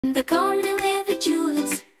The garden where the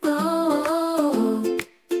tulips grow,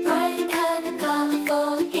 bright and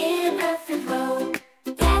colorful in perfect row,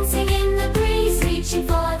 dancing in the breeze, reaching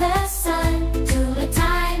for the sun. Tulip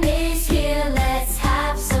time is here, let's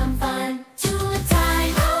have some fun. Tulip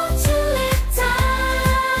time, oh tulip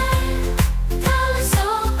time, colors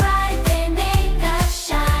so bright they make us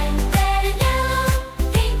shine. Red and yellow,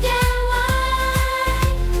 pink and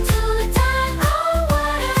white. Tulip time, oh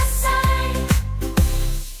what a sight.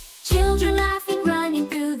 Children laughing, running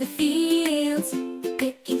through the fields,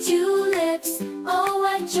 picking tulips, oh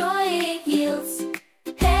what joy it yields.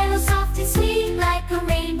 Petals soft and sweet like a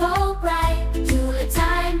rainbow bright. Tulip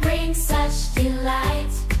time brings such delight.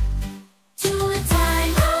 Tulip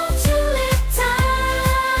time, oh tulip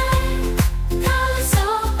time, colors so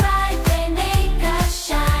bright they make us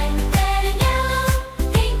shine. Red and yellow,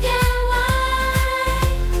 pink and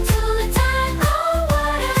white. Tulip time, oh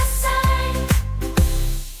what a sight.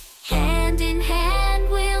 Hand in hand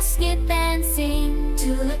we'll skip and sing.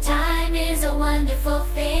 Tulip time is a wonderful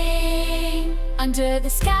thing. Under the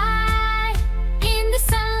sky, in the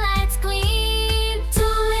sunlight's gleam,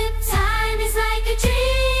 tulip time is like a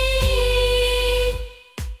dream.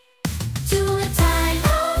 Tulip time,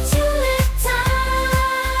 oh tulip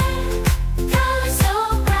time, colors so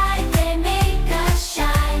bright they make us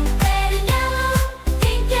shine. Red and yellow,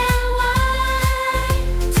 pink and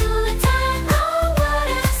white. Tulip time, oh what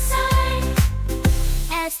a sight.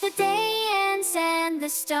 As the day ends and the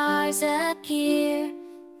stars appear,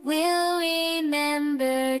 we'll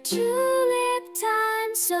remember tulip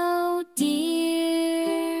time so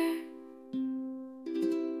dear.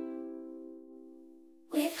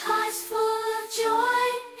 With hearts full of joy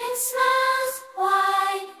and smiles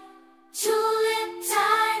wide, tulip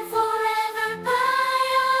time forever by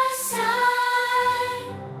our side.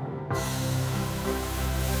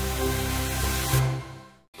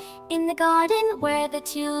 In the garden where the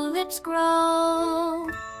tulips grow,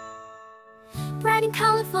 bright and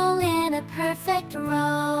colorful in a perfect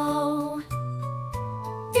row,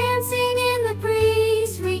 dancing in the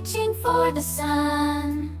breeze, reaching for the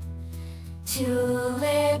sun.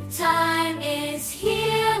 Tulip time is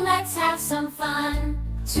here, let's have some fun.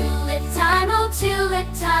 Tulip time, oh tulip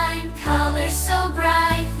time, colors so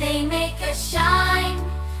bright they make us shine.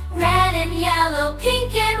 Red and yellow,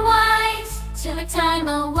 pink and white. Tulip time,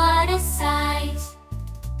 oh what a sight.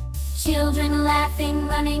 Children laughing,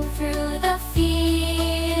 running through the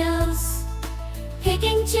fields,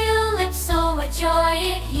 picking tulips, oh what joy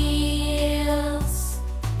it yields.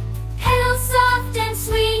 Petals soft and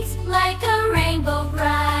sweet like a rainbow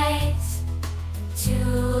bright.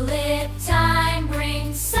 Tulip time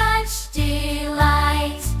brings such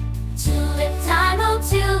delight. Tulip time, oh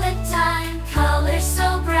tulip time, colors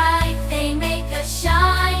so bright they make us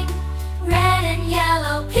shine. Red and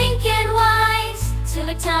yellow, pink and white.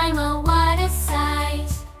 Tulip time, oh what a sight.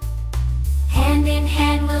 Hand in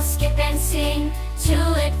hand we'll skip and sing.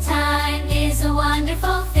 Tulip time is a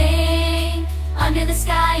wonderful thing. Under the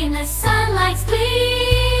sky in the sunlight's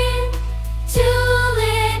gleam,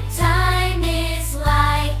 tulip time is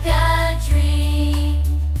like a dream.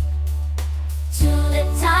 Tulip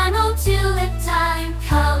time, oh tulip time,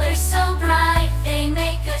 colors so bright they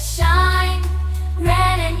make us shine.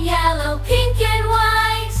 Red and yellow, pink and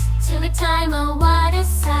white. Tulip time, oh what a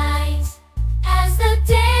sight. As the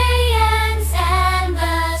day ends and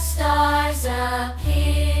the stars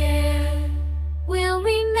appear, we'll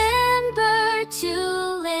remember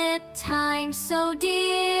tulip time so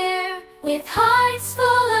dear. With hearts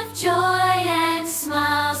full of joy and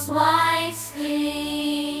smiles wide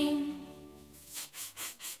gleam.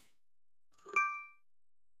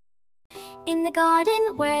 In the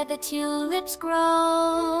garden where the tulips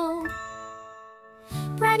grow,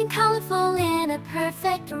 bright and colorful in a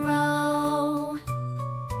perfect row,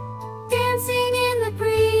 dancing in the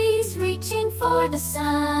breeze, reaching for the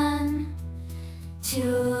sun.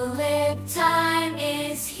 Tulip time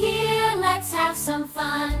is here, let's have some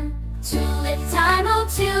fun. Tulip time, oh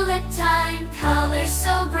tulip time, colors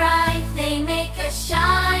so bright they make us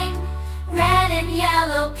shine. Red and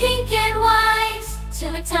yellow, pink and white.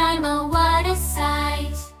 Tulip time, oh what a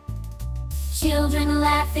sight. Children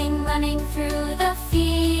laughing, running through the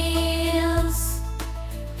fields,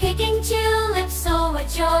 picking tulips, oh what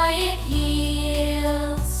joy it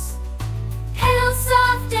yields. Petals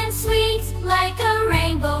soft and sweet like a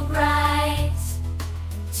rainbow bright.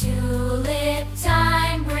 Tulip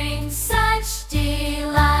time brings such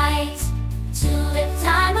delight. Tulip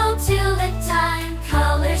time, oh tulip time,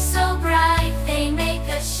 colors so bright they make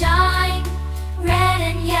us shine. Red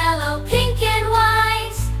and yellow, pink and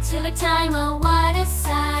white. Tulip time, oh what a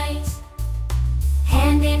sight.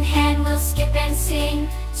 Hand in dancing.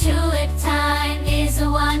 Tulip time is a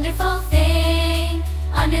wonderful thing.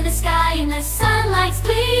 Under the sky and the sunlight's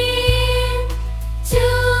clear.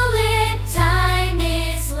 Tulip time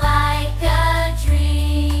is like a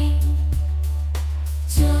dream.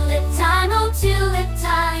 Tulip time, oh tulip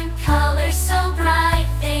time, colors so bright,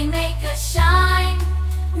 they make us shine.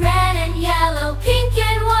 Red and yellow, pink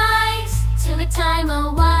and white, tulip time,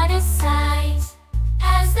 oh what a sight.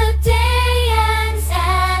 As the day ends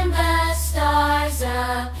and the stars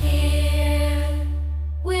appear,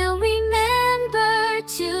 we'll remember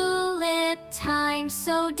tulip time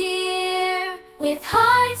so dear, with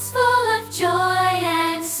hearts full of joy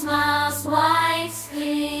and smiles.